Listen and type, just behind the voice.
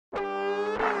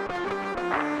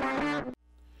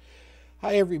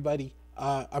Hi, everybody.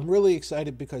 I'm really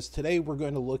excited because today we're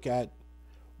going to look at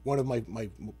one of my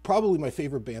probably my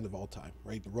favorite band of all time,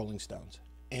 right? The Rolling Stones.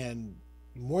 And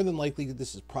more than likely,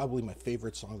 this is probably my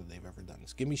favorite song that they've ever done.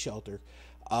 It's Gimme Shelter.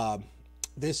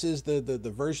 This is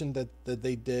the version that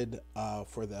they did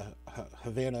for the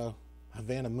Havana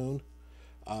Moon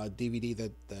DVD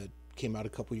that came out a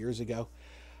couple years ago.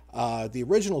 The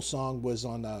original song was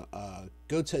on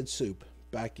Goat's Head Soup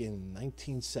back in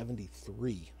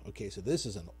 1973. Okay, so this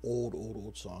is an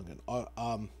old song, and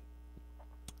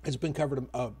it's been covered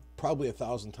probably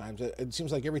 1,000 times. It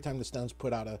seems like every time the Stones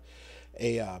put out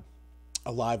a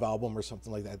live album or something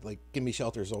like that, like "Gimme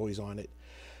Shelter" is always on it.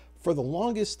 For the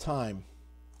longest time,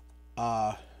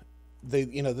 they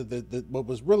what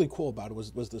was really cool about it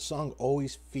was the song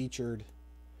always featured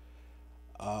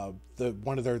one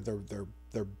of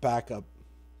their backup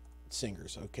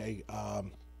singers. Okay.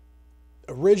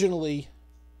 Originally,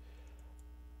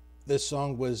 this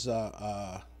song was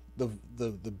the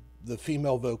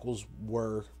female vocals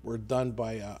were done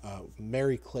by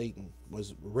Mary Clayton.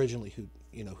 Was originally who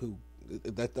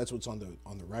that's what's on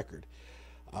the record.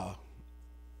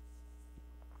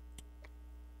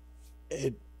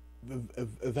 It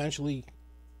eventually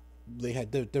they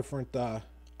had different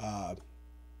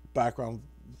background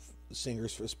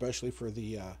singers, especially for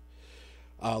the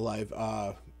live.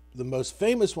 The most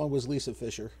famous one was Lisa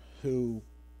Fisher, who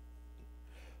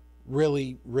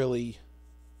really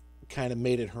kind of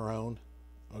made it her own.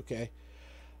 Okay.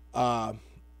 The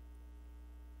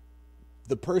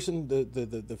person,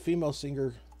 the female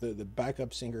singer, the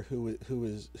backup singer who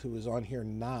is on here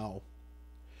now,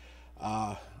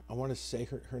 I want to say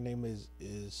her name is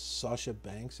Sasha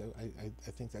Banks.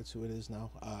 I think that's who it is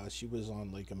now. She was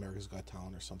on like America's Got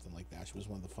Talent or something like that. She was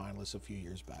one of the finalists a few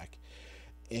years back,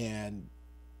 and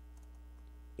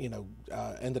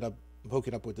ended up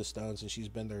hooking up with the Stones, and she's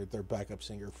been their backup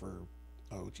singer for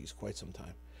quite some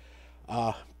time.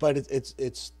 But it's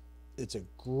a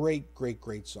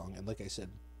great song, and like I said,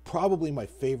 probably my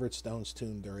favorite Stones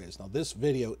tune there is. Now this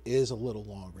video is a little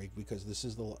long, right? Because this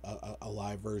is a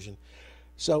live version,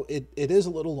 so it is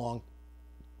a little long.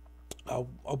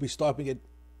 I'll be stopping it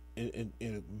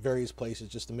in various places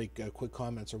just to make quick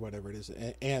comments or whatever it is,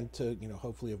 and to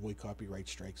hopefully avoid copyright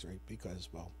strikes, right? Because,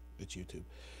 well, it's YouTube.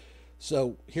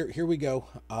 So here we go.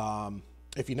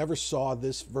 If you never saw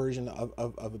this version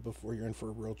of it before, you're in for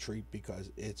a real treat,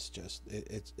 because it's just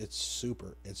it's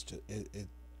super. It's just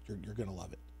you're gonna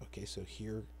love it. Okay, so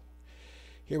here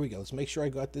we go. Let's make sure I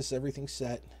got everything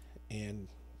set, and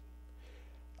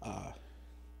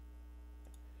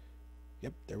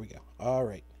yep, there we go. All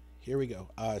right, here we go.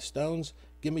 Stones,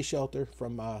 "Gimme Shelter"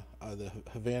 from the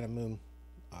Havana Moon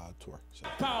tour. So.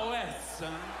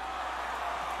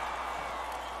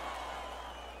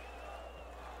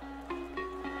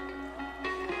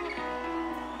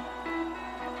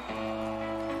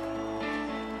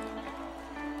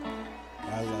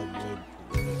 I love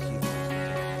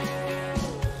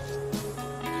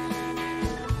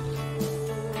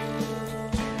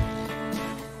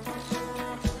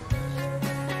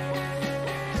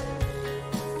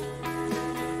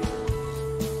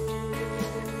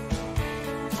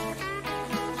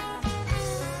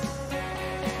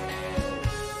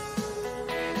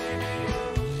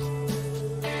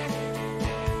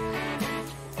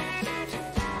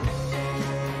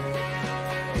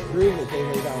groove that they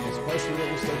lay down, especially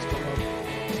when the starts coming up.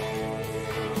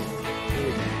 Here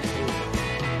we go.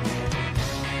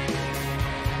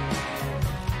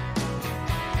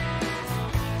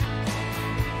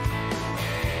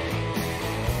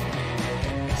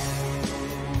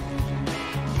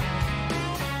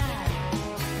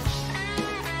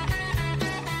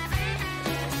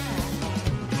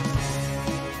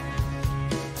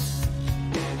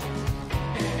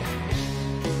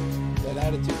 That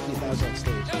attitude he has on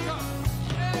stage.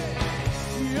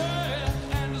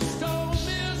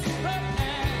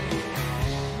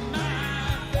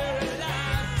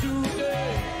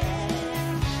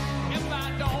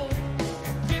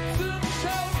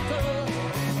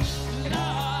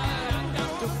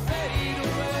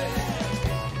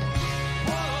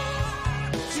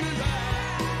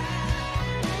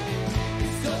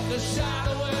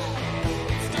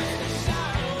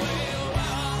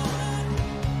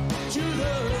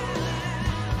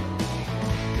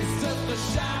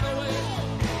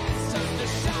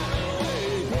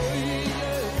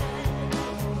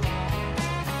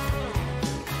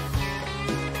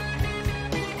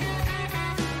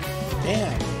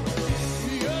 Damn.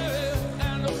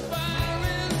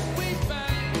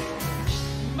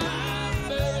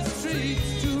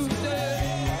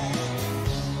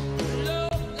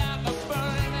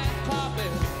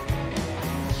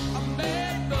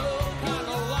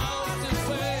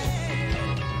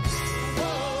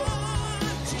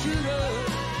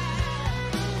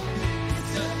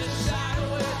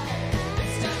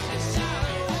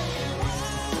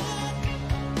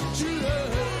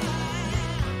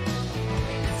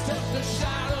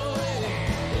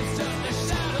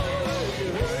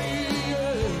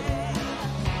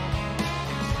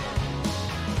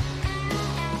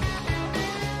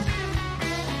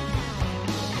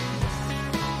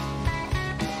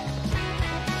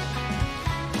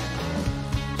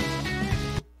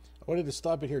 wanted to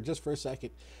stop it here just for a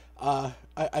second.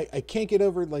 I can't get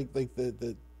over like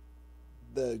the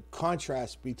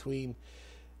contrast between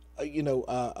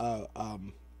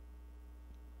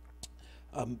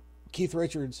Keith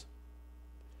Richards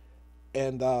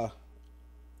and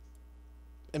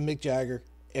Mick Jagger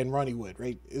and Ronnie Wood,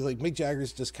 right? It's like Mick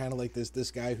Jagger's just kind of like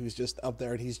this guy who's just up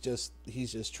there, and he's just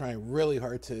trying really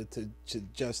hard to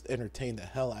just entertain the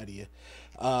hell out of you.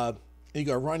 You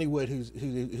got Ronnie Wood,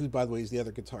 who by the way is the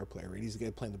other guitar player, right? He's the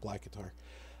guy playing the black guitar,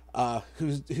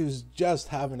 who's just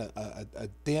having a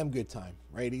damn good time,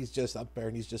 right? He's just up there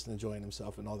and he's just enjoying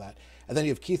himself and all that. And then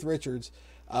you have Keith Richards,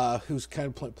 who's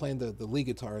kind of playing the lead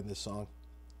guitar in this song,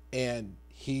 and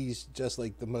he's just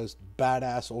like the most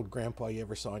badass old grandpa you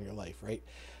ever saw in your life, right?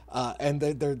 And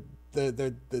the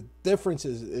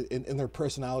differences in their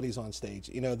personalities on stage.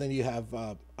 Then you have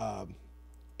the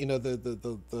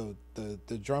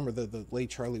drummer, the late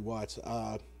Charlie Watts,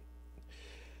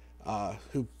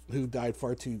 who died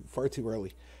far too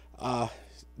early.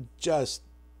 Just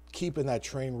keeping that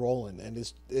train rolling, and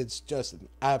it's just an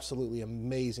absolutely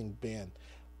amazing band.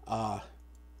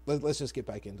 Let's just get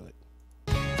back into it.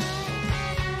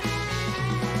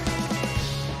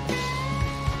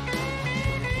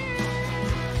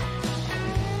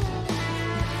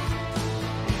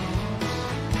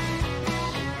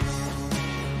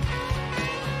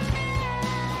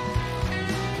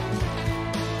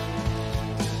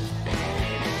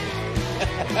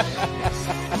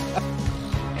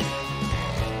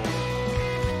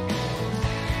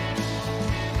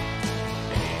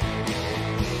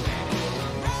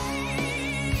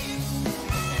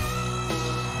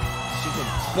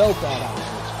 Belt that out.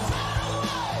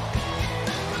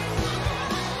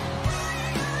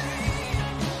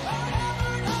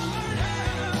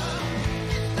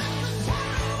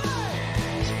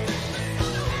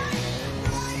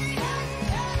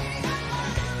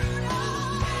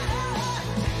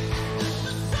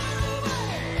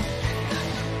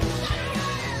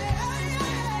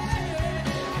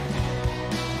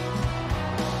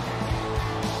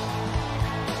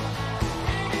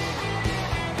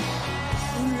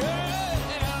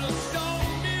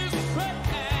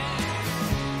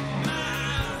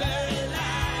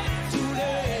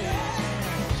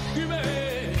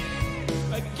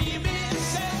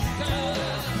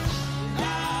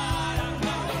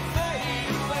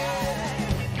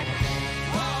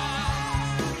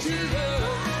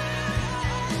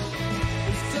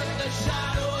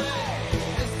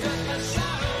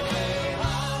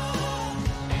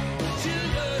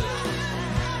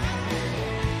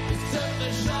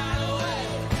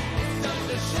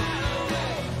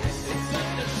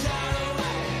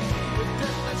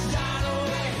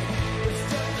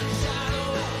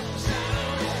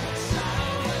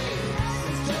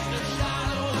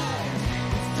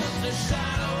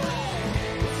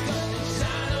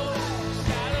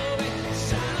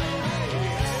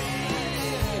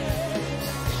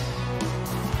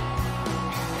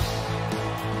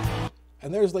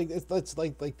 And there's that's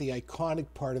like the iconic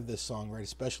part of this song, right?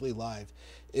 Especially live,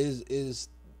 is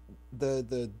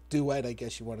the duet, I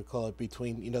guess you want to call it,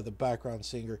 between the background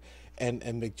singer and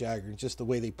Mick Jagger, and just the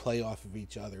way they play off of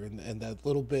each other, and that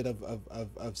little bit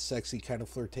of sexy kind of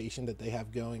flirtation that they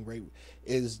have going, right?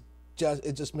 It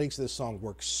just makes this song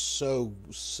work so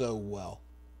well.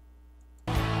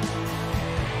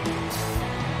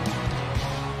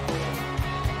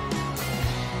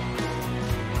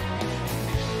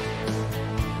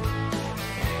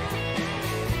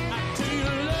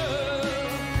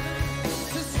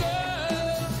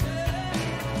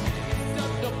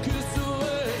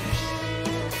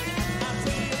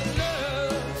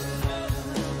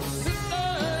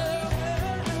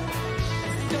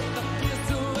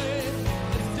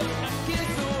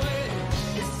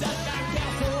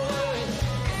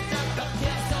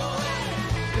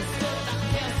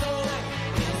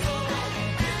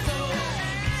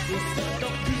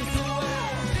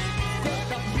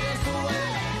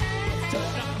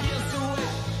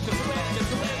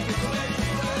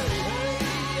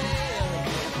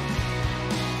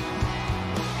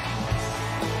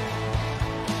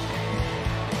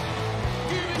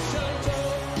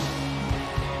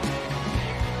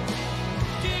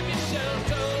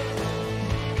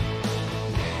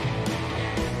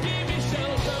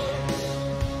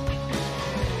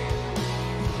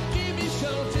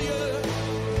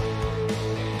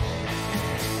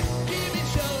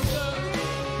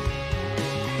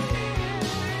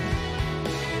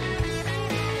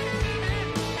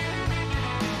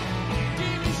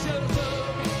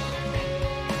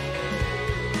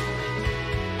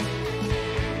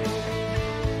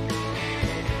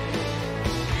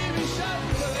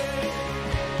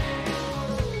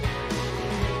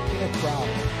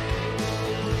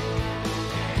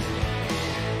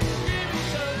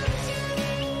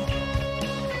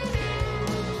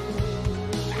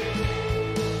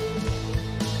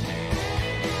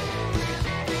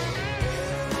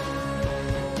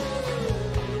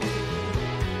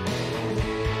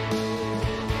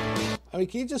 I mean,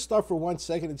 can you just stop for 1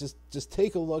 second and just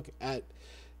take a look at,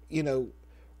 you know,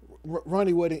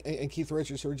 Ronnie Wood and Keith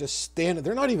Richards, who are just standing.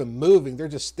 They're not even moving. They're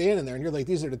just standing there, and you're like,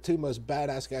 these are the two most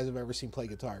badass guys I've ever seen play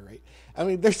guitar, right? I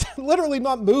mean, they're literally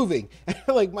not moving. And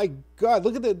you're like, my God,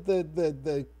 look at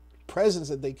the presence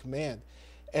that they command.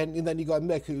 And then you got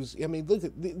Mick, who's, I mean, look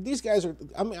at these guys are.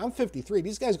 I mean, I'm 53.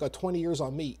 These guys got 20 years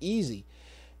on me, easy.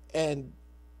 And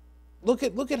look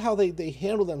at how they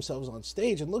handle themselves on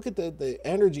stage, and look at the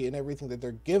energy and everything that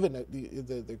they're giving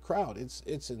the crowd.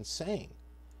 It's insane.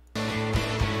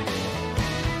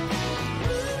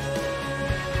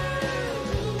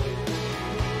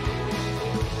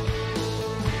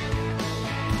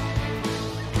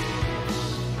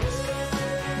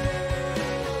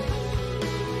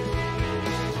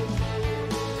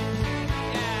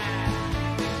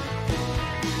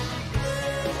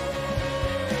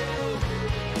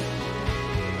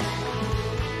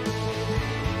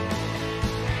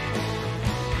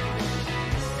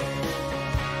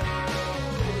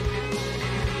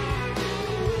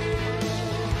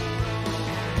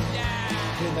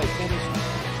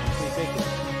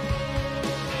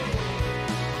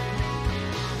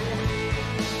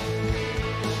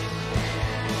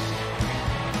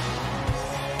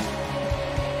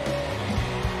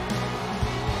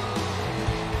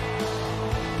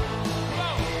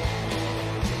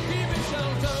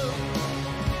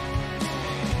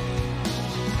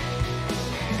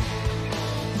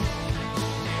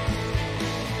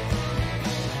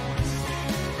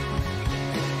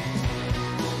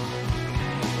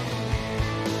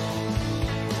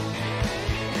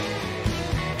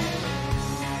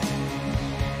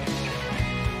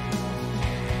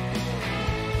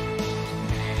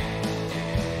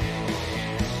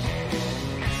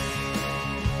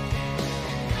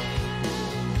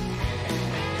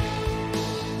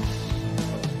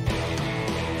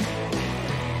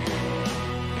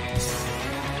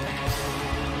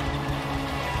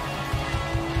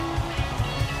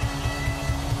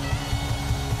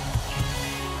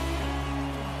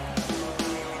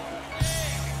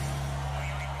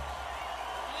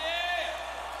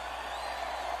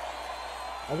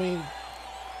 I mean,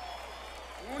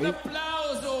 un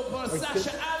applauso for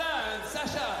Sasha Adams.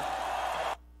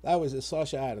 Sasha. That was it,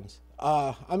 Sasha Adams.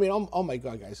 I mean, oh my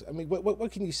God, guys. I mean,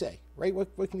 what can you say, right?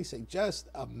 What can you say? Just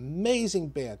amazing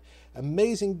band,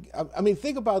 amazing. I mean,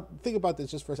 think about this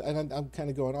just for a second. And I'm kind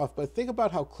of going off, but think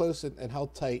about how close and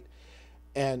how tight,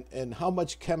 and how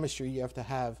much chemistry you have to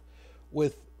have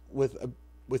with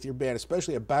your band,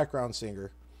 especially a background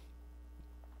singer,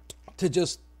 to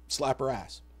just slap her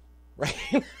ass. Right?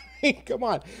 I mean, come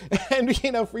on. And,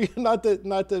 you know, for you not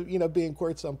to, you know, be in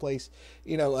court someplace,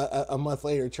 you know, a month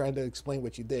later trying to explain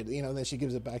what you did, you know, and then she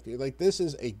gives it back to you. Like, this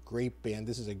is a great band.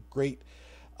 This is a great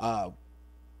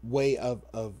way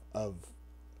of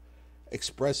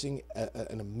expressing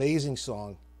an amazing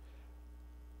song.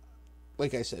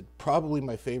 Like I said, probably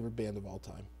my favorite band of all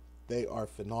time. They are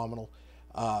phenomenal.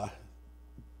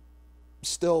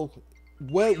 Still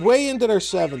way into their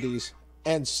 70s,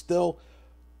 and still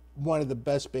one of the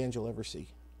best bands you'll ever see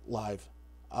live.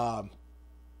 I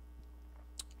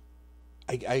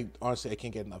honestly, I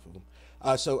can't get enough of them.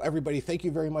 So everybody, thank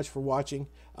you very much for watching.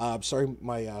 Sorry,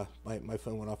 my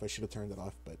phone went off. I should have turned it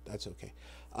off, but that's okay.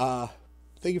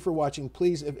 Thank you for watching.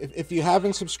 Please, if you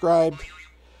haven't subscribed,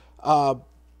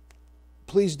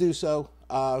 please do so.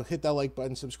 Hit that like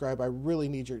button, subscribe. I really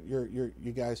need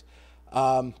you guys.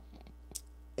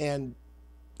 And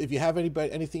if you have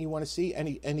anything you want to see,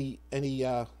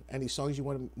 any songs you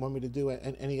want me to do,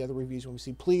 and any other reviews you want to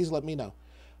see, please let me know.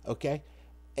 Okay?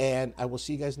 And I will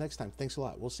see you guys next time. Thanks a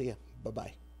lot. We'll see you.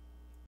 Bye-bye.